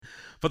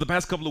For the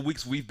past couple of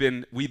weeks, we've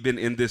been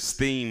in this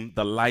theme,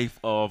 the life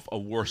of a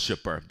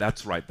worshiper.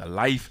 That's right, the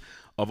life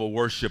of a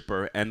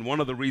worshiper. And one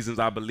of the reasons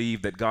I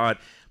believe that God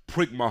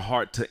pricked my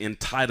heart to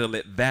entitle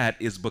it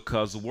that is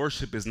because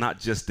worship is not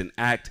just an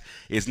act.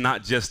 It's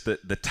not just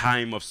the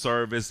time of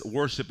service.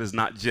 Worship is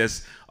not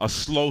just a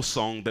slow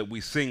song that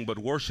we sing, but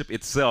worship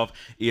itself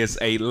is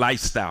a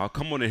lifestyle.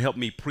 Come on and help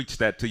me preach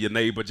that to your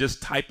neighbor.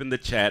 Just type in the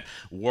chat,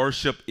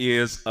 worship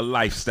is a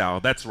lifestyle.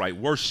 That's right,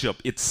 worship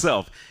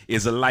itself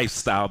is a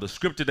lifestyle. The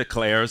scripture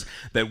declares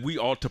that we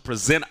ought to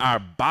present our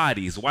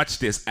bodies, watch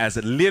this, as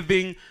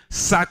living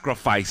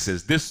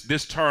sacrifices.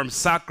 This term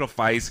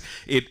sacrifice,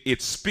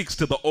 it speaks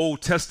to the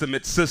Old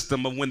Testament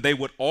system of when they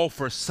would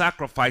offer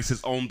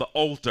sacrifices on the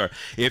altar.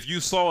 If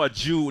you saw a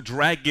Jew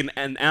dragging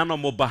an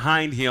animal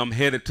behind him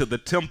headed to the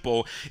temple,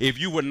 if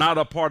you were not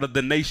a part of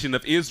the nation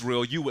of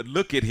Israel, you would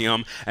look at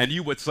him and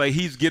you would say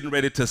he's getting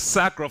ready to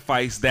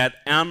sacrifice that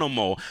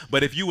animal.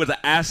 But if you were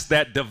to ask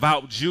that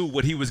devout Jew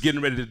what he was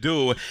getting ready to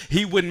do,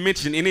 he wouldn't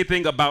mention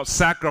anything about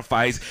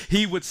sacrifice.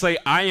 He would say,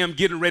 I am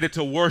getting ready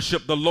to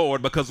worship the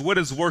Lord. Because what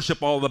is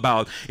worship all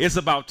about? It's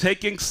about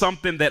taking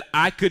something that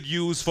I could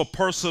use for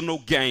personal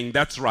gain.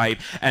 That's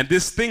right. And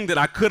this thing that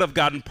I could have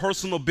gotten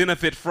personal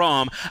benefit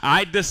from,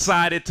 I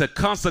decided to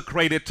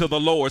consecrate it to the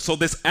Lord. So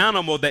this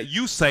animal that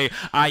you say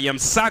I am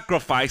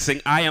sacrificing,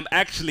 I am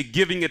actually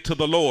giving it to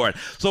the Lord.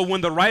 So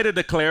when the writer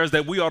declares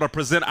that we ought to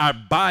present our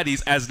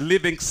bodies as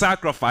living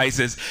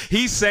sacrifices,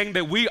 he's saying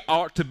that we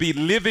ought to be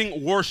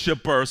living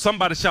worshipers.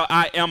 Somebody shout,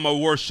 I am a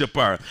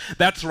worshiper.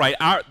 That's right.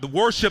 The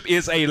worship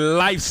is a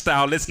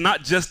lifestyle. It's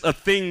not just a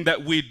thing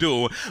that we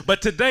do.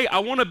 But today I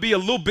want to be a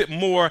little bit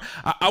more,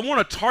 I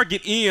want to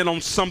target in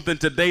on something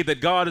today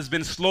that God has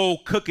been slow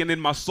cooking in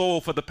my soul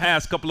for the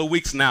past couple of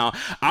weeks now.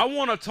 I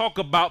want to talk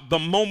about the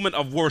moment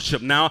of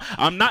worship. Now,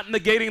 I'm not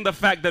negating the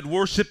fact that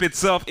worship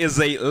itself is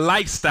a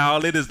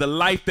lifestyle. It is the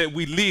life that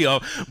we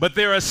live. But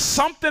there is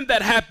something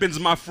that happens,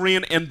 my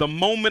friend, in the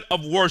moment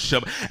of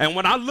worship. And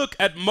when I look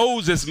at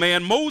Moses,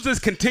 man, Moses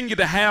continued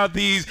to have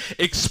these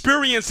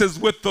experiences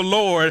with the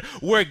Lord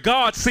where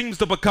God seems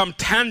to become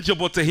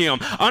tangible to him.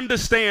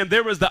 Understand,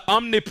 there is the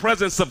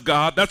omnipresence of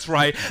God. That's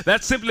right.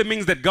 That simply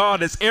means that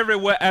God is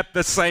everywhere at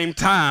the same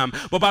time.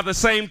 But by the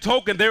same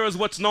token, there is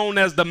what's known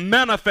as the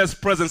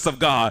manifest presence of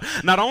God.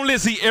 Not only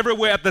is he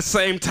everywhere at the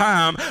same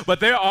time, but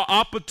there are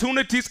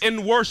opportunities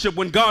in worship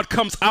when God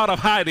comes out of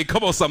hiding.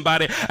 Come on,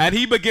 somebody. And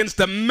he begins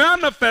to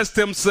manifest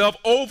himself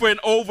over and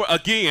over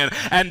again.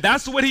 And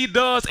that's what he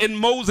does in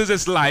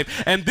Moses'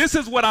 life. And this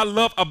is what I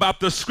love about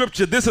the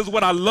scripture. This is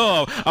what I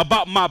love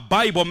about my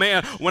Bible,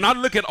 man. When I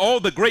look at all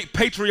the great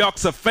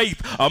patriarchs of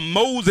faith,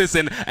 Moses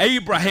and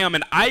Abraham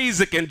and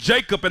Isaac and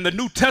Jacob and the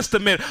New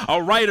Testament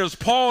writers,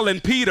 Paul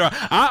and Peter,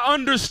 I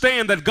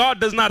understand that God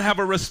does not have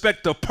a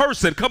respect of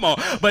person, come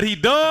on, but he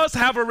does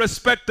have a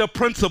respect of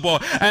principle.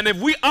 And if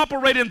we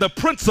operate in the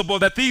principle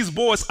that these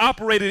boys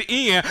operated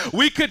in,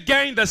 we could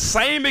gain the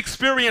same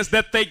experience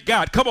that they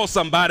got. Come on,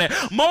 somebody.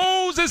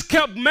 Moses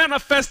kept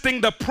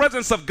manifesting the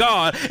presence of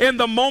God in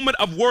the moment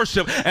of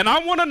worship. And I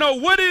want to know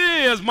what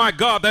it is, my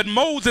God, that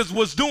Moses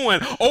was doing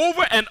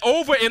over and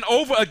over and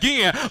over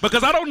again.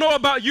 Because I don't know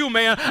about you,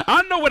 man.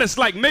 I know what it's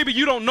like. Maybe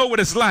you don't know what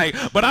it's like,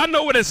 but I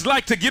know what it's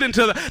like to get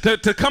into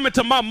to come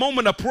into my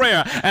moment of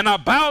prayer, and I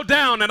bow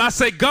down and I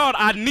say, God,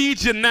 I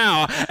need you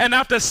now. And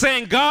after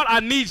saying, God, I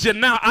need you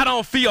now, I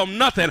don't feel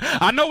nothing.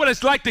 I know what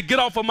it's like to get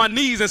off of my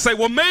knees and say,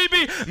 well,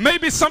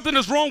 maybe something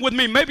is wrong with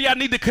me. Maybe I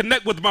need to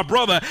connect with my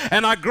brother.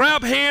 And I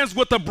grab hands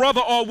with the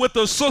brother or with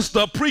the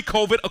sister,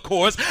 pre-COVID, of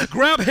course,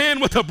 grab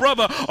hand with the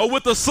brother or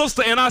with the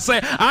sister, and I say,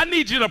 I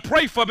need you to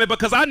pray for me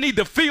because I need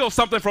to feel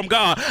something from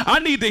God. I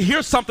need to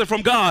hear something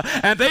from God.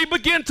 And they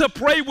begin to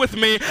pray with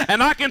me,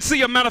 and I can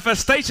see a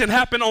manifestation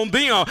happen on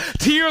them.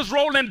 Tears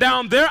rolling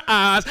down their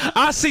eyes.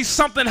 I see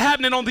something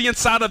happening on the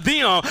inside of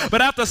them.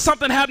 But after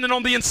something happening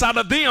on the inside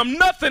of them,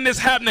 nothing is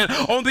happening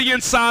on the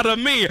inside of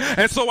me.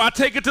 And so I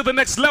take it to the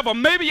next level.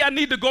 Maybe I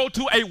need to go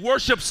to a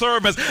worship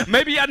service.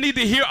 Maybe I need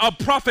to hear a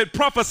prophet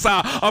prophesy,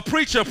 a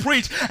preacher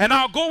preach, and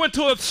I'll go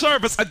into a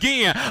service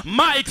again.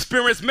 My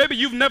experience, maybe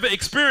you've never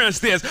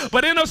experienced this,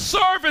 but in a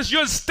service,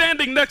 you're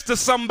standing next to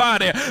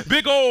somebody,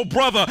 big old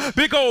brother,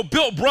 big old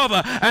built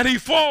brother, and he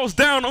falls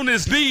down on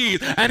his knees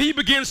and he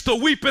begins to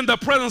weep in the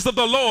presence of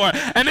the Lord.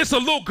 And it's a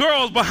little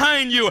girl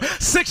behind you,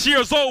 6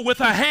 years old, with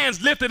her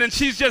hands lifted, and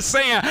she's just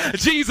saying,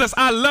 Jesus,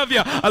 I love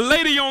you. A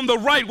lady on the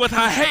right with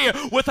her hair,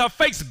 with her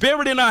face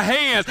buried in her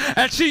hands,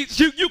 and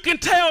you can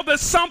tell that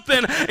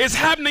something is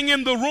happening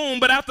in the room.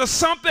 But after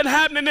something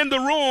happening in the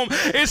room,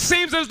 it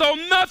seems as though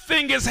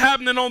nothing is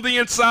happening on the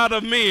inside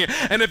of me.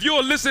 And if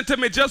you'll listen to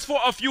me just for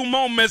a few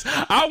moments,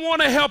 I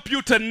want to help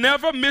you to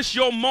never miss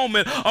your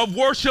moment of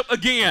worship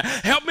again.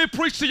 Help me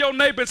preach to your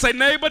neighbor and say,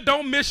 neighbor,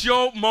 don't miss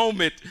your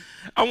moment.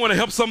 I want to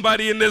help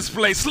somebody in this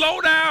place.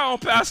 Slow down,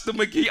 Pastor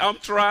McGee. I'm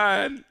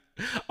trying.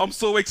 I'm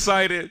so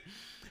excited.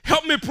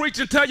 Help me preach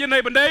and tell your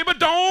neighbor,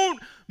 don't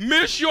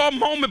miss your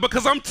moment,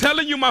 because I'm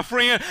telling you, my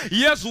friend,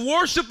 yes,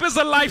 worship is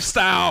a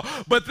lifestyle,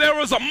 but there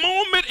is a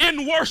moment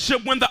in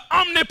worship when the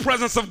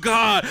omnipresence of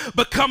God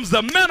becomes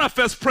the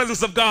manifest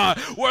presence of God,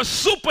 where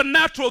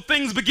supernatural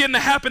things begin to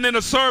happen in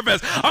a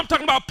service. I'm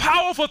talking about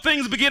powerful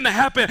things begin to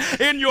happen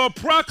in your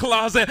prayer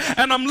closet.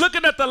 And I'm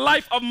looking at the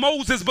life of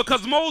Moses,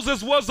 because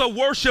Moses was a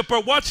worshiper.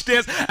 Watch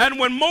this. And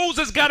when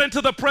Moses got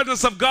into the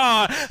presence of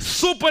God,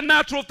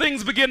 supernatural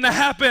things begin to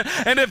happen.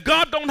 And if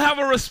God don't have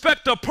a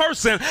respect of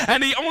person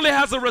and he only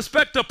has a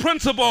respect of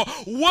principle,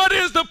 what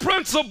is the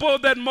principle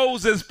that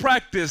Moses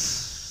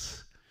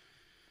practiced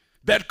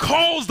that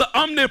caused the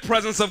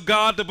omnipresence of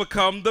God to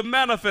become the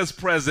manifest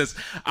presence?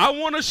 I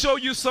want to show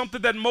you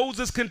something that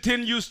Moses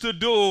continues to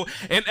do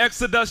in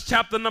Exodus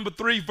chapter number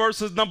 3,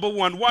 verses number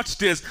 1. Watch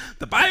this.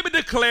 The Bible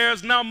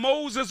declares, now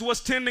Moses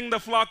was tending the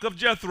flock of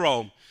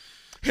Jethro,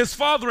 his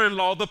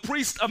father-in-law, the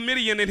priest of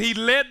Midian, and he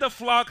led the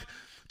flock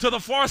to the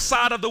far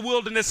side of the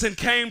wilderness and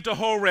came to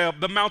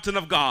Horeb, the mountain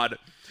of God.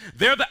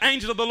 There the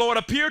angel of the Lord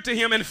appeared to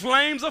him in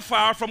flames of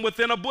fire from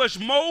within a bush.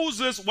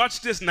 Moses,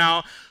 watch this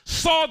now,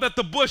 saw that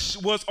the bush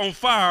was on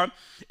fire.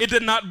 It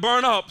did not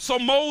burn up. So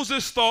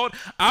Moses thought,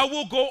 I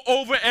will go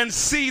over and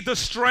see the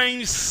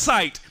strange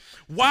sight,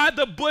 why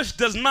the bush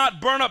does not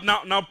burn up.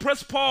 Now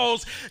press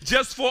pause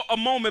just for a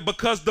moment,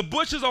 because the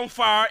bush is on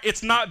fire,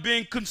 it's not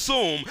being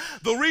consumed.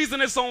 The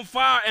reason it's on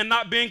fire and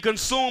not being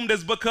consumed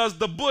is because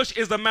the bush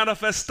is the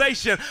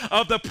manifestation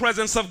of the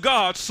presence of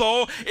God.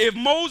 So if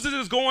Moses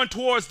is going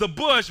towards the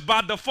bush,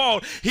 by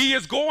default, he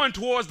is going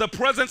towards the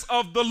presence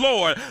of the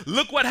Lord.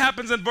 Look what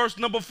happens in verse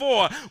number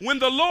 4. When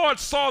the Lord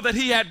saw that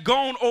he had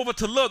gone over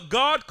to look,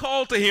 God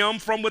called to him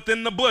from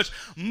within the bush,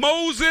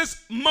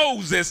 Moses,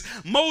 Moses.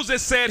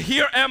 Moses said,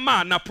 here am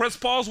I. Now press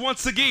pause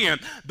once again.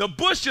 The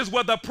bush is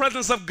where the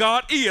presence of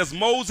God is.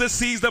 Moses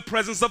sees the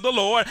presence of the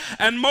Lord,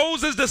 and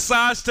Moses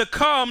decides to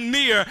come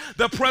near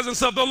the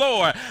presence of the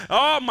Lord.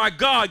 Oh my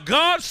God.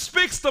 God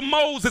speaks to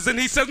Moses and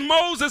he says,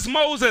 Moses,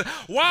 Moses,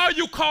 why are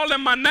you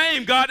calling my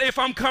name, God, if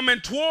I'm coming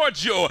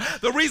towards you?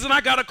 The reason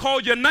I got to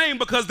call your name,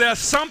 because there's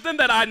something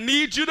that I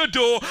need you to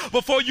do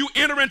before you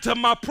enter into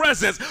my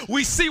presence.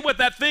 We see what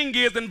that thing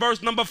is in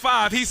verse number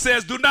 5. He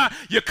says, do not,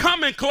 you're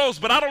coming close,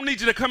 but I don't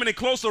need you to come any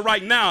closer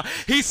right now.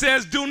 He says,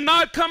 do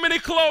not come any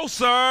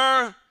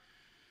closer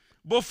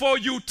before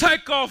you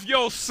take off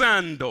your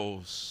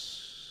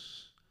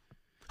sandals.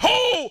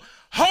 Hold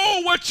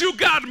what you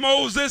got,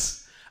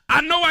 Moses.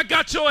 I know I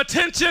got your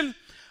attention.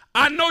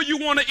 I know you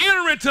want to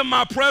enter into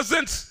my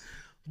presence.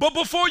 But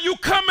before you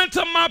come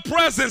into my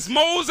presence,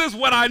 Moses,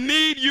 what I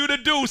need you to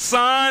do,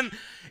 son,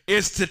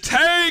 is to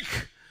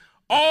take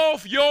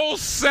off your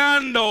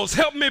sandals.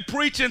 Help me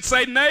preach and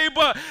say,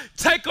 neighbor,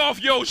 take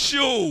off your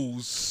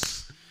shoes.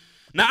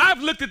 Now,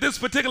 I've looked at this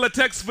particular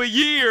text for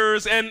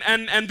years, and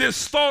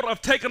this thought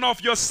of taking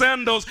off your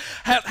sandals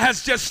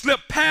has just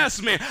slipped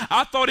past me.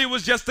 I thought it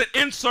was just an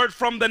insert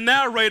from the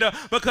narrator,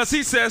 because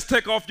he says,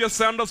 take off your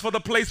sandals, for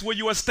the place where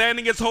you are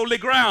standing is holy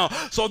ground.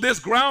 So this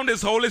ground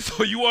is holy,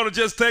 so you ought to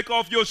just take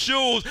off your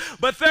shoes.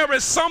 But there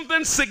is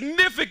something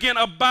significant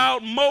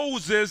about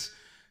Moses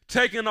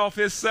taking off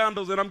his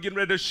sandals, and I'm getting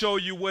ready to show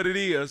you what it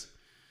is.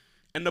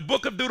 In the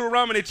book of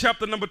Deuteronomy,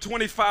 chapter number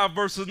 25,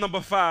 verses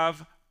number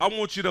 5, I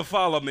want you to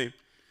follow me.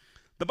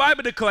 The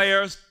Bible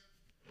declares,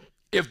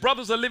 if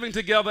brothers are living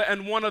together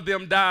and one of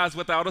them dies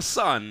without a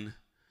son,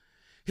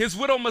 his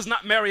widow must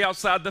not marry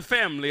outside the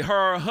family.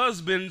 Her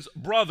husband's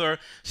brother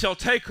shall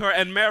take her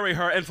and marry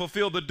her and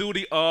fulfill the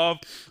duty of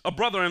a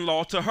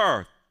brother-in-law to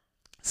her.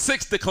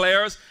 6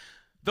 declares,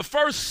 the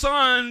first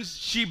son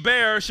she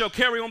bears shall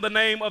carry on the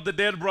name of the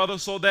dead brother,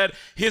 so that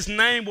his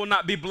name will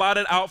not be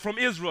blotted out from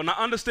Israel. Now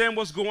understand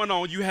what's going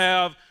on. You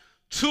have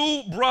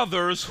 2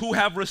 brothers who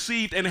have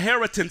received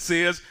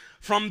inheritances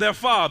from their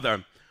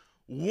father.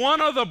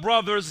 One of the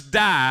brothers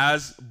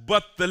dies,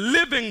 but the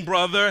living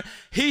brother,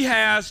 he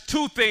has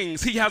 2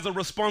 things. He has a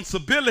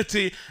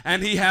responsibility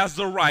and he has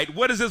the right.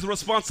 What is his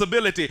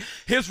responsibility?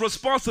 His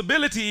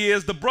responsibility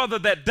is the brother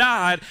that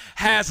died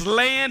has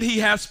land, he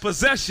has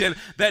possession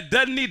that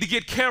doesn't need to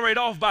get carried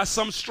off by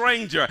some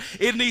stranger.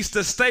 It needs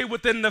to stay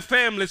within the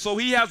family. So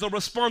he has a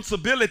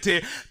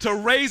responsibility to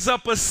raise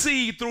up a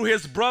seed through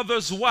his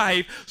brother's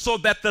wife, so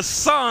that the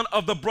son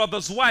of the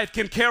brother's wife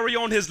can carry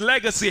on his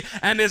legacy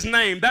and his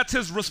name. That's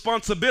his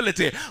responsibility.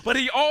 But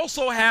he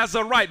also has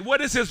a right. What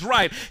is his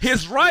right?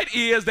 His right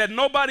is that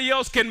nobody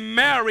else can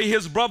marry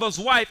his brother's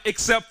wife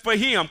except for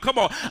him. Come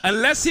on.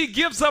 Unless he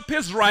gives up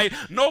his right,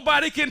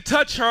 nobody can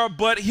touch her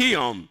but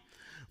him.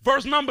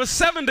 Verse number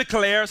 7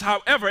 declares,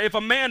 however, if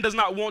a man does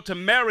not want to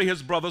marry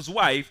his brother's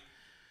wife,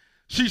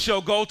 she shall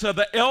go to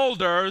the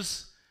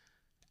elders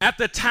at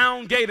the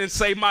town gate and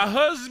say, my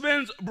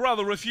husband's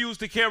brother refused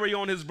to carry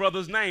on his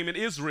brother's name in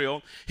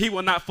Israel. He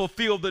will not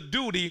fulfill the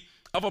duty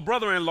of a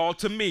brother-in-law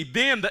to me.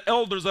 Then the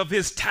elders of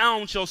his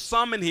town shall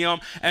summon him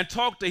and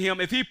talk to him.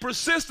 If he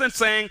persists in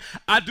saying,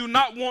 I do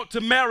not want to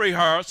marry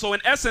her, so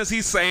in essence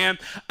he's saying,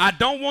 I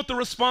don't want the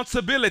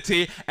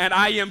responsibility and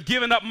I am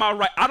giving up my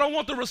right. I don't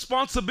want the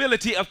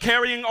responsibility of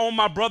carrying on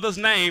my brother's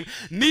name.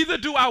 Neither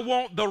do I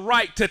want the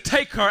right to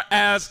take her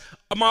as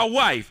my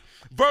wife.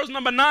 Verse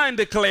number 9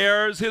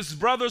 declares, his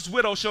brother's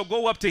widow shall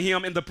go up to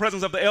him in the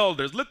presence of the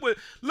elders.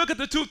 Look at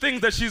the two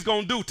things that she's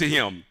going to do to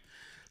him.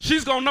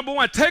 She's going to, number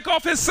one, take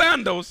off his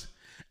sandals.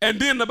 And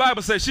then the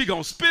Bible says she's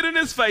going to spit in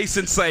his face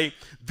and say,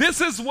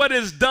 this is what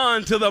is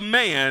done to the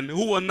man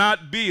who will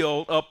not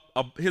build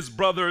up his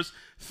brother's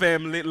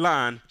family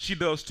line. She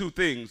does two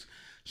things.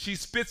 She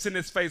spits in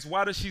his face.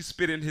 Why does she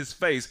spit in his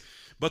face?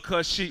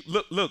 Because she,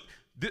 look,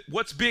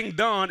 what's being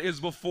done is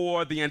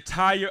before the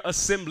entire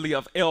assembly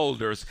of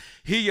elders.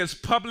 He is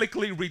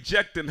publicly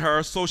rejecting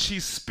her, so she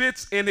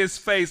spits in his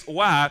face.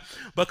 Why?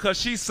 Because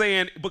she's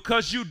saying,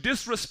 because you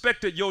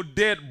disrespected your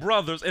dead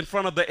brothers in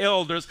front of the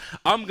elders,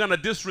 I'm going to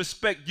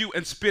disrespect you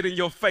and spit in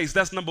your face.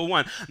 That's number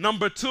one.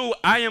 Number two,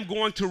 I am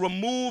going to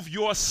remove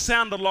your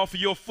sandal off of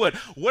your foot.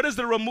 What does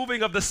the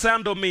removing of the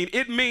sandal mean?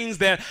 It means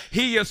that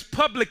he is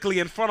publicly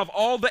in front of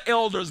all the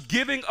elders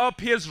giving up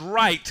his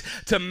right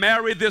to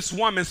marry this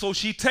woman. So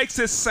she takes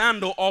his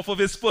sandal off of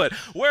his foot.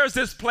 Where is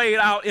this played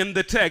out in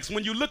the text?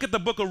 When you look at the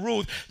book of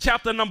Ruth,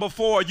 chapter number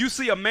 4, you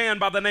see a man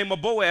by the name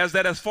of Boaz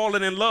that has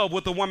fallen in love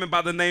with a woman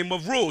by the name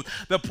of Ruth.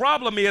 The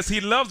problem is he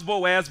loves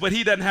Boaz, but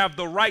he doesn't have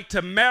the right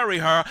to marry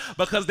her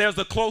because there's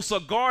a closer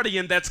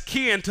guardian that's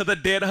kin to the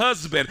dead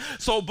husband.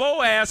 So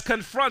Boaz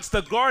confronts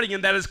the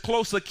guardian that is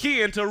closer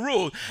kin to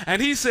Ruth,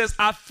 and he says,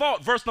 I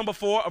thought, verse number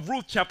 4 of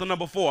Ruth chapter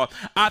number 4,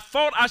 I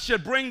thought I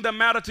should bring the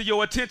matter to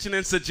your attention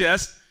and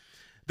suggest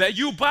that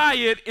you buy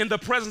it in the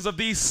presence of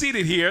these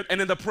seated here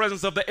and in the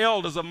presence of the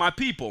elders of my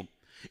people.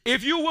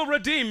 If you will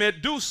redeem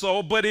it, do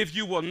so, but if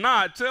you will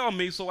not, tell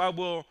me, so I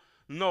will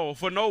know,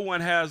 for no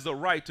one has the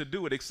right to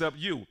do it except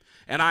you,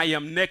 and I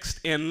am next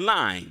in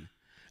line.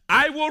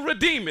 I will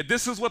redeem it.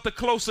 This is what the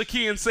closer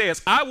kin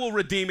says. I will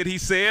redeem it, he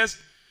says.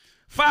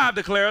 5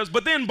 declares,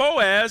 but then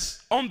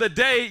Boaz, on the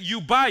day you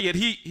buy it,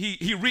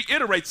 he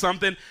reiterates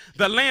something,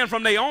 the land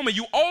from Naomi,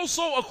 you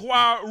also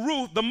acquire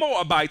Ruth the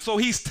Moabite. So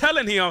he's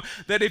telling him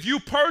that if you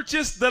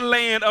purchase the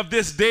land of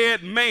this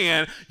dead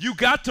man, you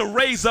got to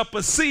raise up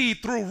a seed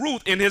through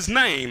Ruth in his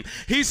name.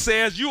 He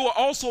says you will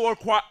also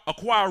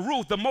acquire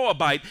Ruth the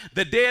Moabite,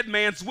 the dead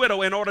man's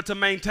widow, in order to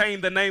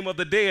maintain the name of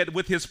the dead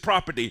with his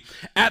property.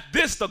 At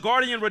this, the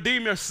guardian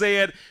redeemer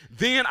said,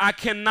 then I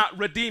cannot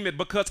redeem it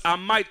because I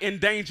might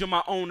endanger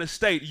my own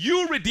estate.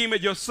 You redeem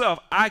it yourself.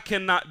 I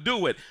cannot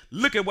do it.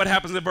 Look at what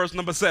happens in verse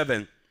number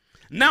 7.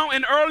 Now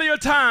in earlier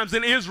times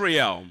in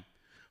Israel,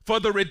 for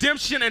the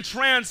redemption and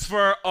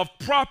transfer of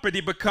property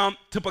become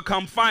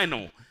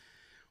final,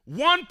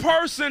 one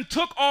person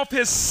took off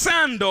his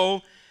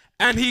sandal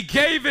and he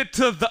gave it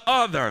to the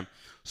other.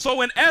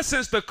 So in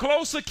essence, the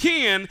closer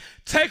kin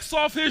takes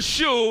off his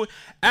shoe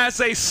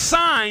as a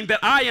sign that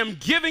I am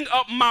giving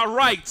up my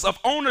rights of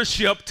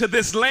ownership to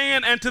this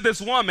land and to this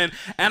woman,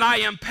 and I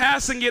am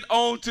passing it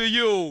on to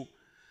you.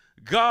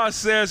 God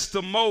says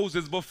to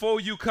Moses,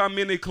 before you come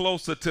any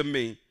closer to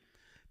me,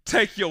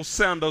 take your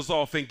sandals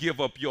off and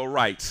give up your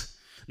rights.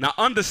 Now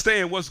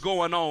understand what's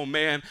going on,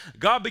 man.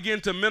 God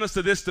began to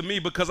minister this to me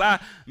because I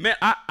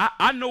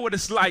know what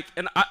it's like,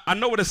 and I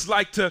know what it's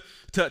like to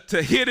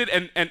hit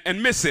it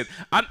and miss it.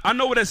 I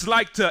know what it's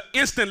like to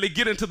instantly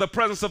get into the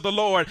presence of the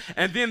Lord,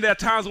 and then there are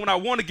times when I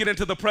want to get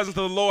into the presence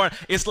of the Lord,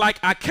 it's like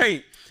I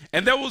can't.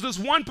 And there was this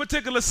one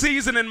particular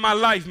season in my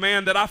life,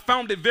 man, that I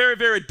found it very,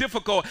 very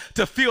difficult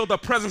to feel the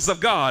presence of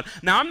God.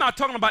 Now, I'm not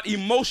talking about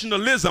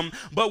emotionalism,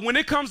 but when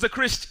it comes to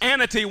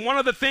Christianity, one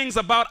of the things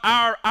about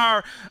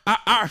our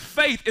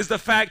faith is the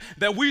fact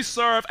that we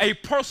serve a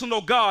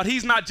personal God.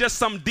 He's not just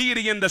some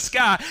deity in the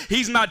sky.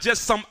 He's not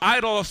just some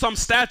idol or some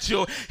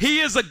statue. He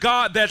is a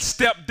God that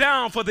stepped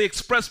down for the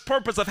express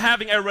purpose of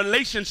having a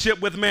relationship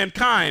with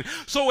mankind.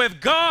 So if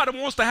God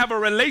wants to have a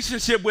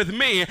relationship with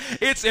me,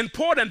 it's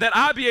important that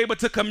I be able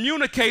to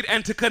communicate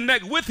and to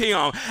connect with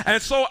him.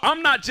 And so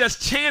I'm not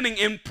just chanting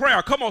in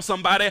prayer, come on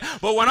somebody,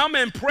 but when I'm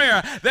in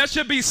prayer, there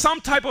should be some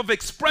type of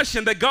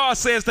expression that God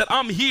says that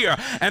I'm here.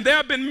 And there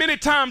have been many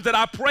times that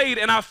I prayed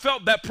and I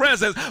felt that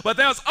presence, but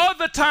there's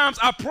other times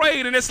I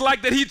prayed and it's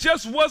like that he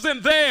just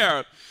wasn't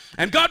there.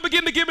 And God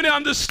began to give me the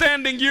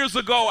understanding years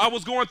ago. I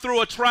was going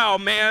through a trial,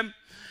 man.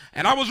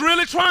 And I was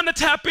really trying to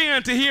tap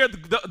in to hear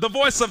the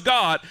voice of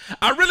God.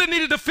 I really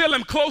needed to feel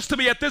him close to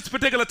me at this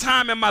particular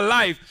time in my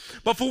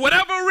life. But for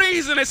whatever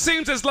reason, it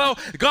seems as though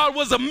God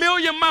was a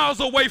million miles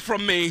away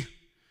from me.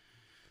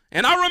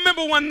 And I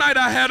remember one night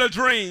I had a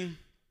dream.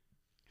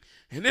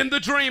 And in the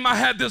dream, I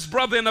had this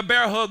brother in a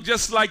bear hug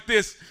just like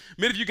this.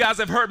 Many of you guys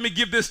have heard me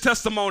give this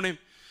testimony.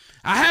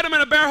 I had him in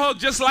a bear hug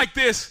just like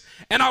this.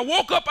 And I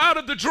woke up out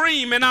of the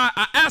dream and I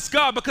asked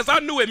God, because I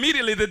knew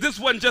immediately that this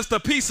wasn't just a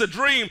piece of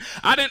dream.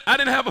 I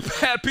didn't have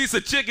a bad piece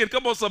of chicken,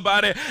 come on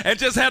somebody, and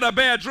just had a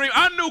bad dream.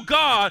 I knew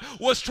God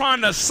was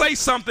trying to say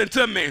something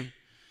to me.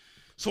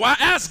 So I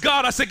asked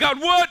God, I said, God,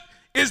 what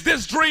is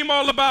this dream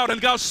all about?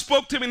 And God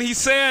spoke to me and he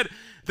said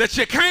that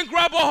you can't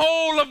grab a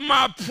hold of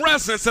my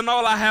presence and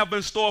all I have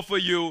in store for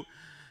you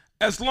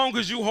as long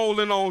as you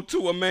holding on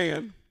to a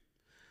man.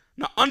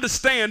 Now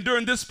understand,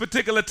 during this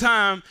particular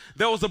time,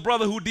 there was a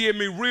brother who did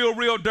me real,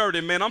 real dirty,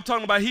 man. I'm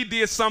talking about he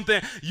did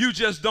something you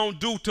just don't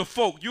do to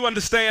folk. You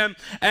understand?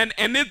 And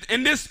in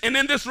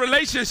this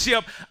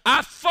relationship,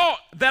 I thought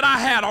that I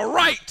had a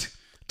right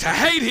to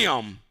hate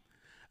him.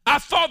 I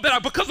thought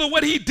that because of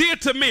what he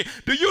did to me.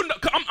 Do you know?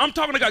 I'm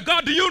talking to God.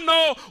 God, do you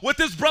know what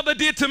this brother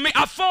did to me?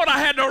 I thought I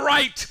had the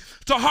right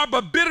to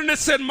harbor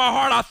bitterness in my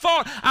heart. I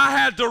thought I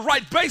had the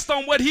right, based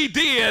on what he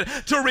did,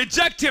 to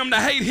reject him, to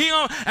hate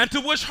him, and to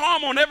wish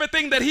harm on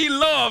everything that he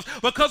loves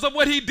because of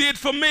what he did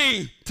for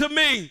me, to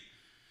me.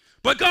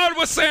 But God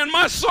was saying,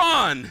 my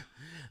son,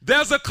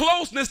 there's a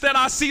closeness that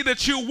I see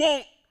that you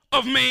want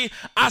of me.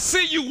 I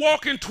see you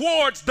walking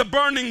towards the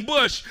burning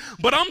bush,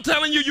 but I'm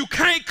telling you, you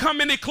can't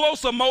come any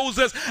closer,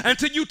 Moses,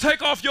 until you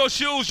take off your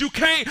shoes. You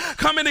can't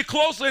come any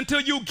closer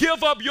until you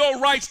give up your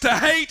rights to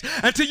hate,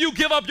 until you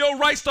give up your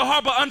rights to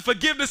harbor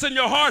unforgiveness in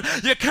your heart.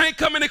 You can't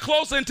come any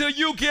closer until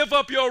you give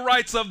up your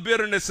rights of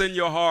bitterness in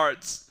your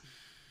hearts.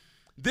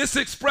 This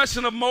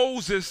expression of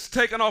Moses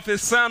taking off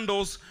his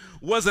sandals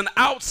was an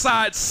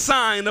outside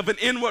sign of an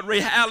inward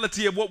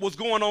reality of what was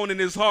going on in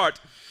his heart.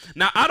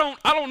 Now, I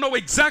don't know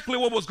exactly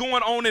what was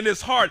going on in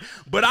his heart,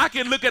 but I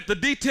can look at the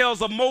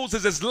details of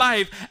Moses'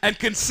 life and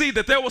can see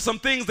that there were some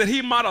things that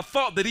he might have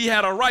thought that he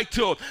had a right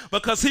to,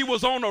 because he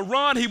was on a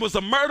run. He was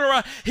a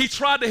murderer. He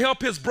tried to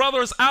help his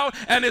brothers out,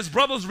 and his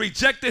brothers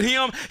rejected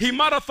him. He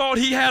might have thought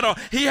he had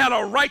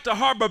a right to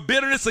harbor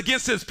bitterness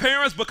against his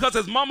parents because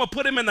his mama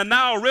put him in the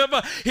Nile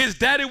River. His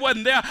daddy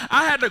wasn't there.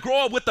 I had to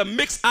grow up with a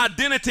mixed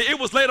identity. It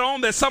was later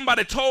on that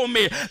somebody told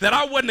me that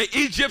I wasn't an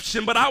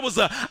Egyptian, but I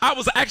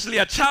was actually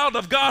a child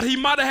of God. He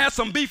might have had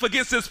some beef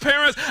against his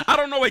parents. I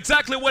don't know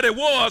exactly what it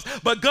was,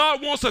 but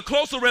God wants a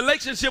closer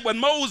relationship with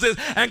Moses,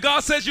 and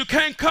God says you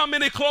can't come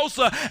any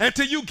closer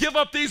until you give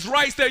up these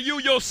rights that you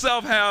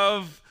yourself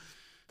have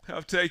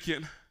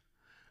taken.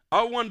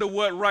 I wonder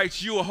what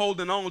rights you are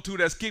holding on to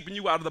that's keeping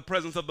you out of the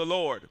presence of the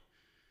Lord.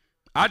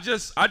 I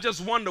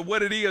just wonder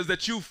what it is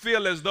that you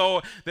feel as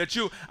though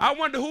I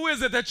wonder, who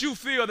is it that you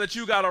feel that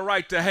you got a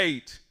right to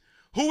hate?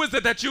 Who is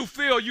it that you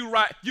feel you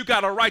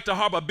got a right to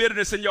harbor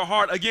bitterness in your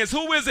heart against?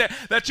 Who is it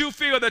that you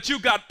feel that you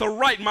got the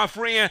right, my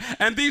friend?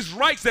 And these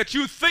rights that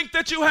you think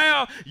that you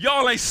have,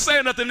 y'all ain't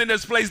saying nothing in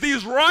this place.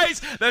 These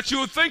rights that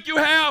you think you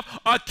have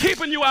are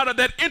keeping you out of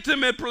that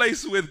intimate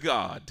place with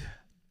God.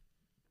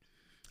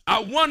 I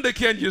wonder,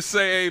 can you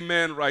say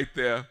amen right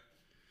there?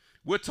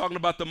 We're talking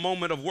about the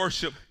moment of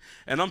worship.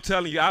 And I'm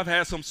telling you, I've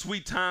had some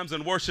sweet times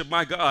in worship,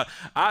 my God.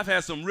 I've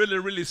had some really,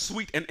 really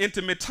sweet and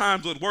intimate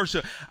times with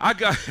worship.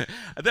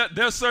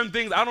 There's certain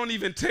things I don't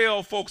even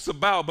tell folks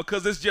about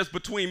because it's just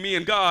between me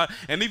and God.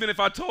 And even if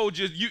I told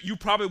you, you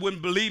probably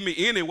wouldn't believe me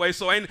anyway.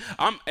 So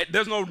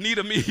there's no need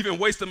of me even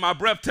wasting my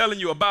breath telling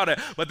you about it.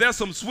 But there's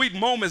some sweet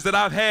moments that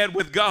I've had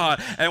with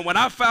God. And when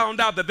I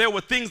found out that there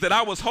were things that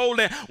I was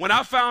holding, when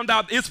I found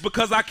out it's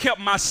because I kept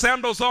my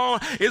sandals on,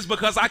 it's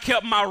because I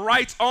kept my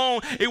rights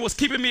on, it was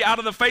keeping me out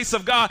of the face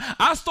of God.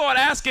 I start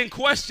asking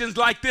questions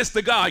like this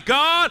to God.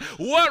 God,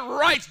 what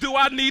rights do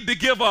I need to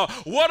give up?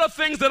 What are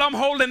things that I'm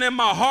holding in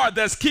my heart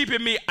that's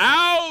keeping me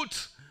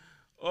out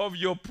of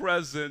your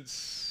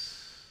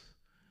presence?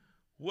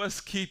 What's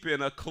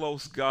keeping a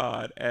close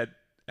God at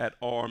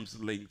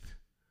arm's length?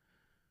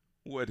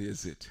 What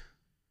is it?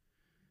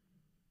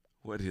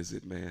 What is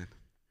it, man?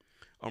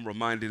 I'm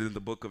reminded in the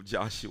book of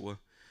Joshua,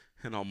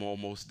 and I'm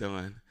almost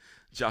done.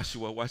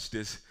 Joshua, watch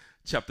this.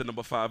 Chapter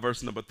number 5,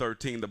 verse number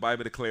 13, the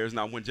Bible declares,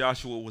 now when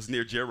Joshua was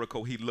near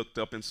Jericho, he looked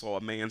up and saw a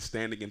man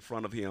standing in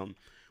front of him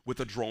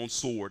with a drawn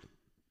sword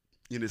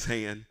in his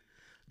hand.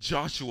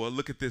 Joshua,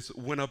 look at this,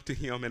 went up to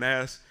him and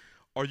asked,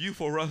 are you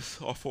for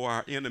us or for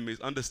our enemies?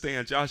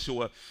 Understand,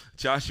 Joshua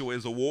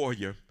is a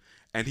warrior,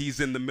 and he's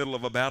in the middle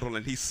of a battle,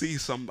 and he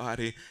sees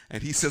somebody,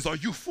 and he says, are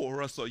you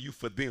for us or are you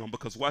for them?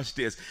 Because watch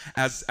this,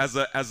 as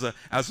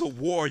a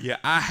warrior,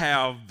 I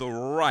have the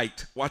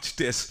right, watch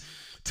this,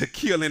 to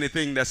kill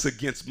anything that's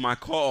against my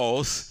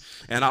cause.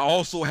 And I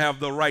also have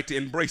the right to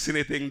embrace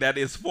anything that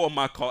is for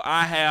my cause.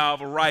 I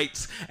have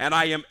rights, and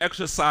I am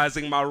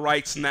exercising my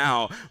rights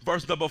now.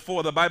 Verse number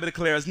 4, the Bible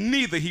declares,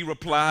 neither, he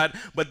replied,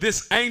 but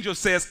this angel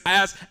says,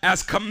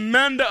 as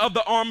commander of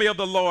the army of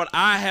the Lord,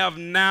 I have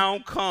now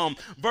come.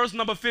 Verse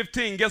number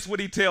 15, guess what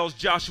he tells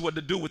Joshua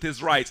to do with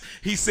his rights?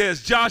 He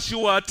says,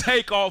 Joshua,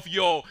 take off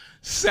your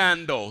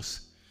sandals.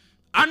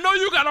 I know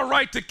you got a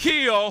right to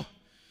kill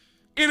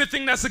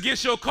anything that's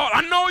against your cause.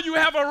 I know you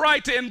have a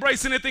right to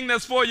embrace anything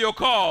that's for your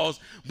cause,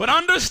 but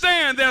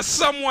understand there's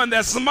someone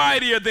that's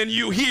mightier than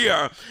you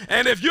here.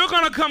 And if you're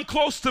going to come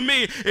close to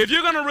me, if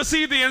you're going to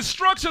receive the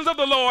instructions of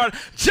the Lord,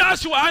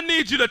 Joshua, I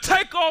need you to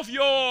take off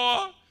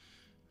your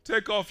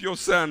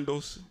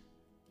sandals.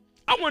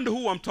 I wonder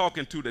who I'm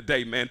talking to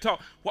today, man.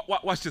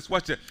 Watch this.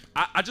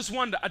 I just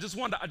wonder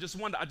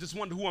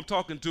who I'm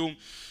talking to.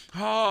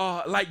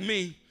 Oh, like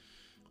me,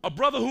 a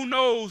brother who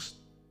knows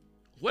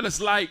what it's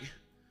like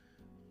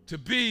to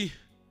be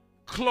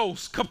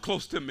close. Come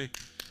close to me.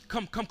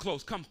 Come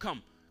close. Come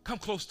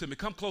close to me.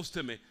 Come close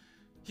to me.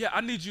 Yeah,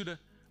 I need you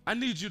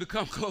to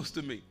come close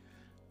to me.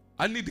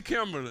 I need the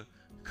camera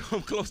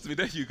Come close to me.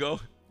 There you go.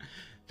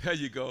 There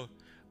you go.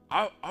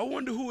 I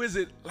wonder who is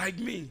it like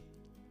me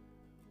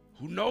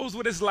who knows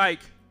what it's like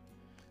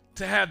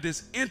to have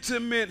this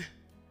intimate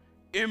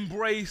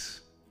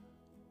embrace,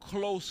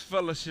 close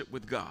fellowship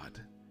with God.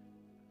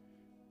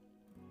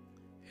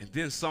 And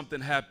then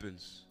something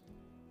happens.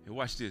 And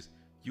watch this.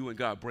 You and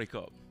God break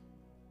up.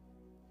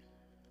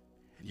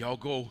 And y'all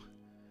go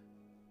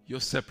your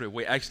separate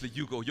way. Actually,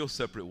 you go your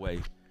separate way.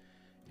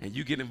 And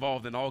you get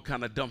involved in all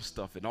kind of dumb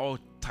stuff and all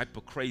type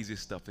of crazy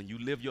stuff. And you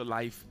live your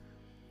life.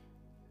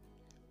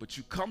 But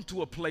you come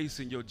to a place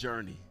in your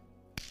journey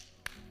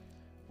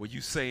where you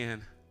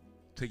saying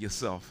to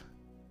yourself,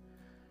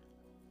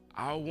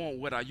 I want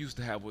what I used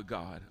to have with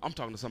God. I'm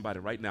talking to somebody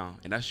right now,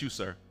 and that's you,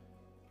 sir.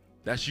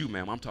 That's you,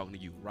 ma'am. I'm talking to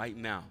you right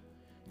now.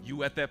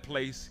 You at that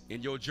place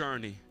in your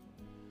journey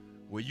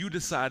where you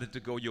decided to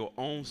go your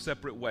own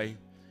separate way,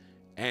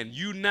 and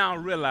you now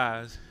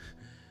realize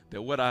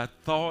that what I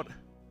thought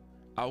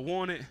I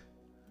wanted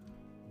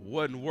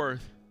wasn't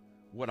worth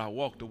what I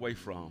walked away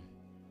from.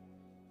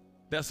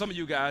 There's some of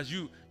you guys,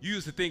 you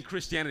used to think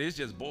Christianity is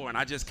just boring.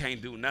 I just can't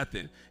do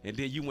nothing. And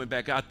then you went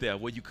back out there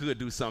where you could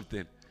do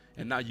something,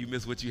 and now you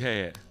miss what you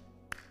had.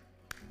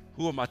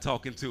 Who am I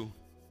talking to?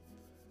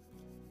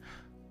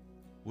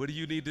 What do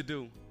you need to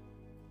do?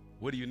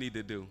 What do you need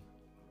to do?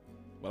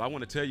 Well, I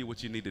want to tell you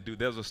what you need to do.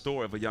 There's a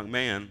story of a young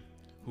man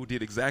who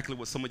did exactly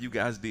what some of you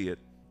guys did.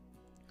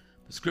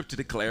 The scripture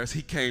declares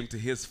he came to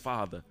his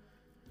father,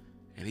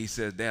 and he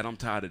says, Dad, I'm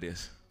tired of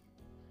this.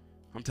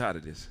 I'm tired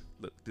of this.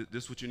 Look,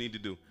 this is what you need to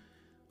do.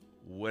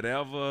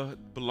 Whatever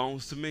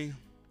belongs to me,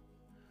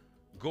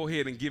 go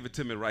ahead and give it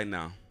to me right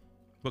now,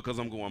 because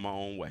I'm going my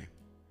own way.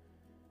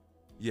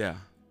 Yeah,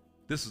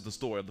 this is the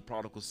story of the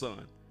prodigal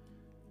son.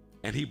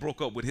 And he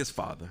broke up with his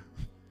father,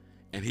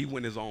 and he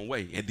went his own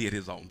way and did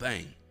his own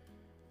thing.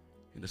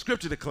 And the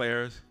scripture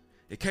declares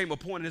it came a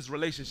point in his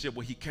relationship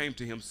where he came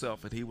to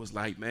himself, and he was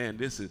like, man,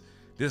 this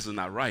is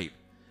not right.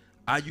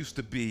 I used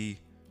to be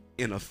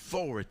in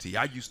authority.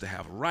 I used to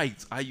have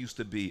rights. I used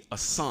to be a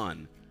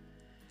son.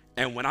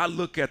 And when I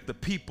look at the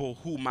people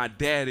who my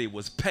daddy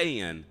was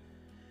paying,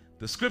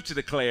 the scripture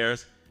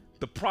declares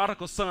the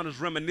prodigal son is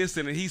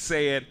reminiscing, and he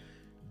said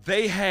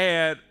they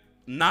had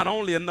not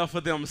only enough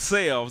of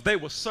themselves, they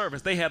were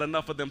servants. They had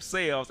enough of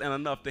themselves and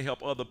enough to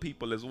help other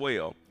people as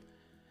well.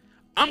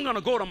 I'm going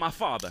to go to my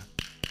father.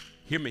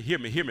 Hear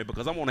me,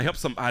 because I want to help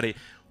somebody.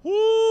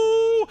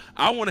 Woo!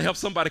 I want to help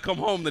somebody come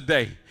home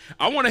today.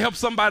 I want to help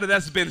somebody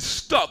that's been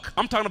stuck.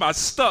 I'm talking about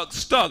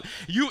stuck.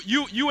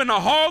 You in a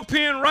hog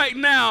pen right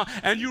now,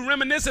 and you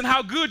reminiscing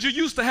how good you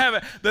used to have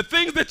it. The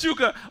things that you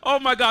could, oh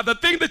my God, the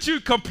thing that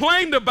you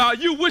complained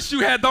about, you wish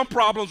you had them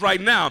problems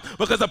right now,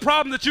 because the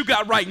problem that you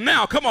got right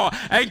now, come on,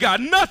 ain't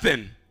got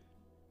nothing.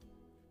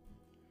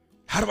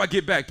 How do I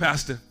get back,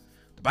 Pastor?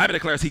 The Bible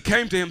declares he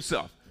came to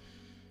himself,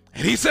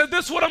 and he said,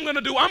 this is what I'm going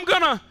to do. I'm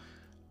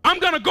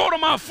going to go to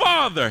my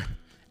father,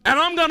 and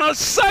I'm going to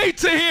say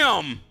to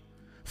him,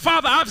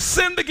 Father, I've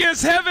sinned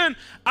against heaven.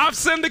 I've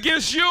sinned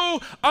against you.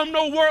 I'm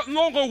no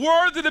longer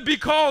worthy to be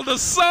called a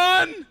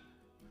son.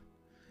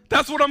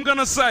 That's what I'm going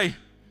to say.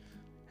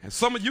 And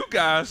some of you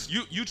guys,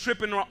 you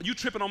tripping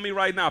on me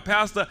right now.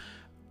 Pastor,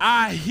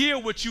 I hear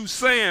what you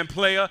saying,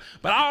 player,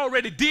 but I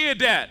already did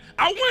that.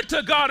 I went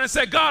to God and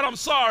said, God, I'm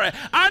sorry.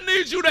 I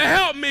need you to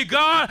help me,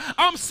 God.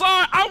 I'm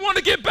sorry. I want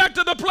to get back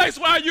to the place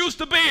where I used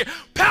to be.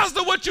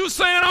 Pastor, what you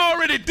saying, I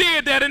already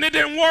did that, and it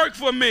didn't work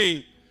for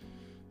me.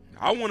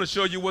 I want to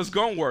show you what's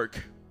going to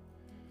work.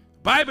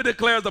 Bible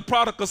declares the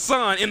prodigal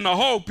son in the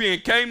hog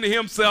pen came to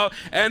himself,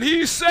 and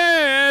he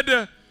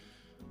said,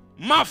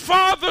 my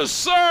father's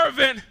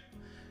servant,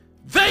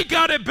 they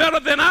got it better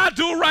than I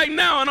do right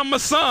now, and I'm a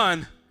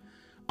son.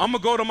 I'm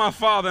going to go to my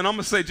father, and I'm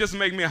going to say, just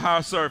make me a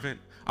hired servant.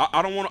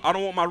 I don't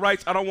want my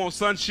rights. I don't want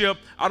sonship.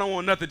 I don't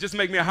want nothing. Just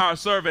make me a hired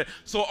servant.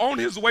 So on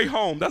his way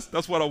home,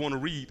 that's what I want to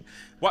read.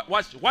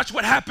 Watch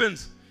what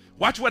happens.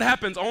 Watch what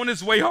happens on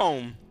his way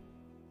home.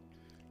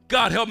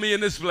 God help me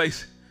in this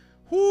place.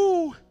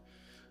 Woo.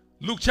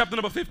 Luke chapter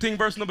number 15,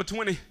 verse number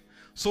 20.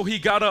 So he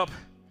got up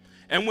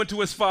and went to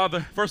his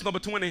father, verse number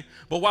 20.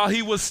 But while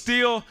he was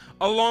still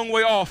a long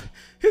way off,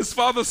 his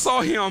father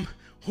saw him,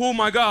 oh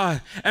my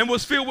God, and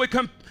was filled with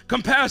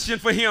compassion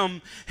for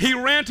him. He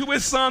ran to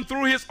his son,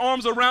 threw his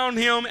arms around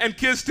him, and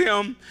kissed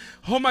him.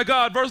 Oh my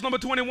God, verse number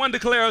 21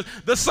 declares,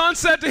 the son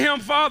said to him,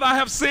 Father, I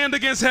have sinned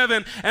against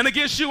heaven and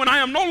against you, and I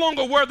am no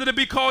longer worthy to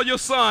be called your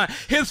son.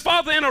 His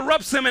father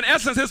interrupts him. In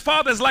essence, his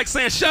father is like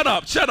saying, shut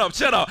up,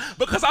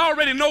 because I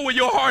already know where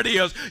your heart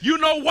is. You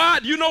know why?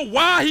 You know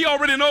why he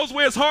already knows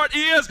where his heart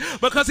is?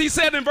 Because he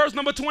said in verse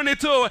number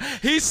 22,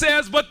 he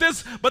says, but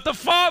the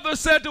father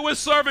said to his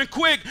servant,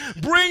 quick,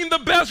 bring the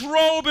best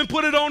robe and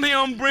put it on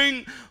him.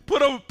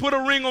 Put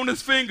a ring on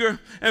his finger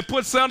and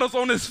put sandals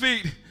on his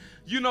feet.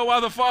 You know why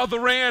the father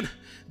ran?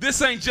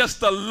 This ain't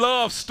just a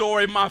love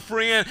story, my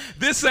friend.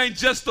 This ain't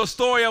just a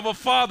story of a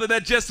father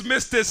that just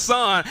missed his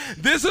son.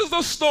 This is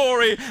the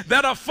story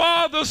that a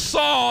father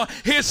saw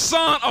his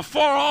son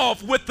afar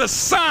off with the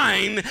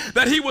sign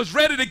that he was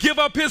ready to give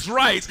up his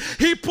rights.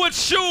 He put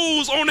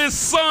shoes on his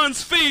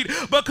son's feet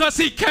because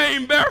he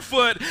came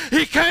barefoot.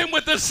 He came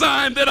with the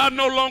sign that I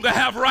no longer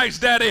have rights,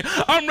 Daddy.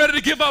 I'm ready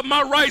to give up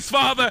my rights,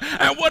 Father.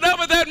 And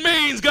whatever that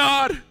means,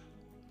 God,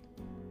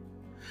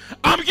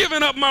 I'm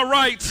giving up my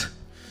rights.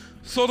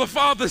 So the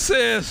father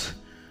says,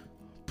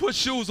 put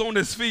shoes on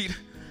his feet,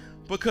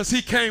 because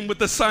he came with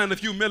the sign of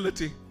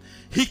humility.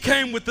 He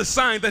came with the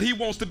sign that he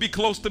wants to be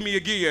close to me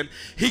again.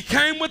 He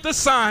came with the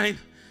sign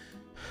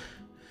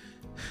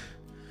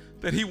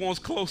that he wants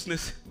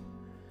closeness.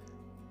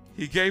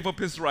 He gave up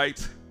his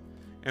rights,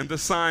 and the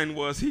sign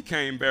was he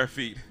came bare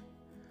feet.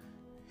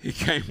 He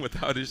came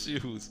without his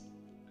shoes.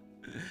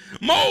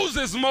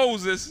 Moses,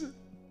 Moses,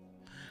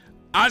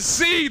 I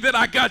see that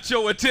I got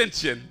your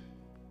attention.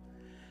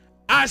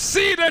 I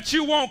see that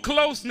you want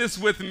closeness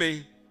with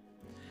me.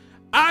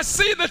 I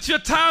see that you're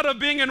tired of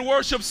being in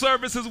worship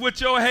services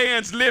with your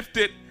hands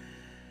lifted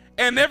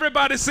and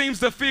everybody seems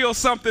to feel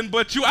something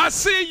but you. I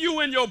see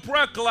you in your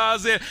prayer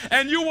closet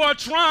and you are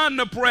trying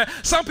to pray.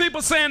 Some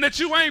people saying that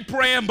you ain't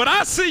praying, but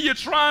I see you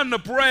trying to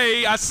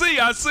pray. I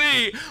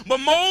see. But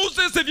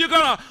Moses, if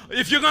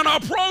you're gonna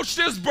approach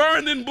this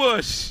burning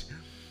bush,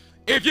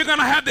 if you're going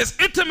to have this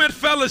intimate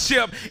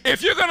fellowship,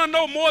 if you're going to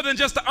know more than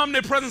just the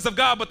omnipresence of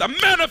God, but the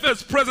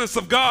manifest presence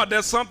of God,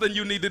 there's something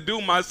you need to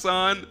do, my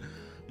son,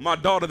 my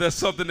daughter, there's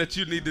something that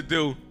you need to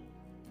do.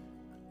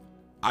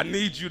 I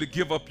need you to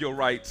give up your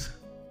rights.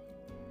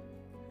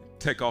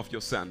 Take off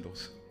your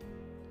sandals.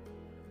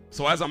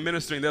 So as I'm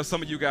ministering, there's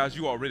some of you guys,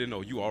 you already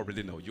know.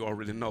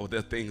 There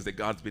are things that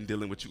God's been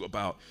dealing with you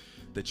about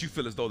that you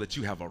feel as though that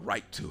you have a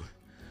right to.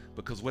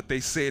 Because what they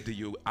said to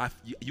you,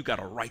 you got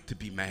a right to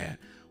be mad.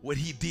 What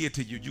he did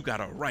to you, you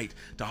got a right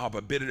to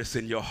harbor bitterness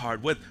in your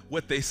heart.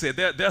 What they said,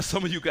 there's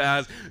some of you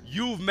guys,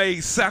 you've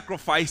made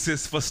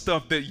sacrifices for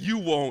stuff that you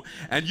want,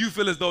 and you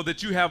feel as though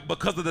that you have,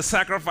 because of the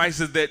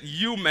sacrifices that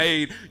you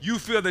made, you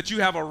feel that you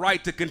have a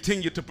right to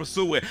continue to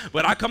pursue it.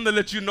 But I come to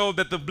let you know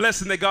that the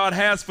blessing that God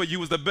has for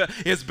you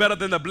is better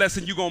than the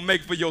blessing you're going to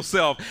make for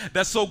yourself.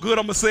 That's so good,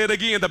 I'm going to say it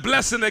again. The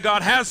blessing that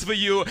God has for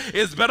you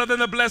is better than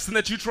the blessing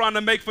that you're trying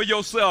to make for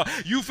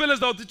yourself. You feel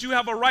as though that you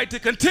have a right to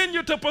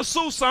continue to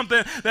pursue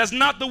something that's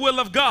not the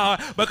will of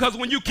God, because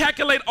when you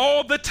calculate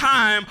all the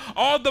time,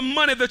 all the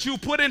money that you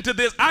put into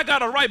this, I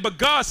got a right, but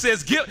God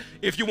says,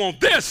 if you want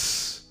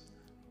this,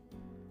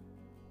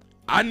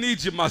 I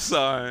need you, my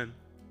son.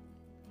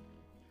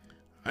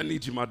 I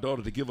need you, my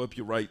daughter, to give up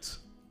your rights.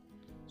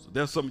 So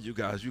there's some of you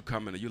guys, you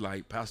come in and you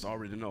like, Pastor, I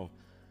already know.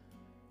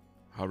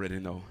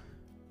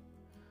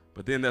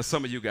 But then there's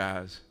some of you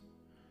guys,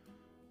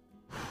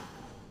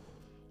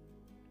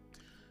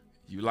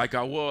 you like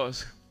I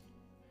was.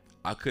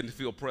 I couldn't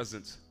feel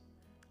presence.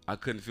 I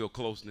couldn't feel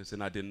closeness,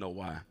 and I didn't know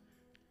why.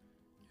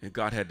 And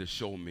God had to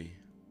show me,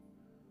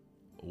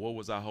 what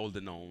was I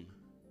holding on?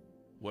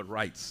 What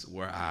rights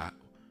were I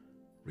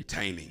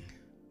retaining?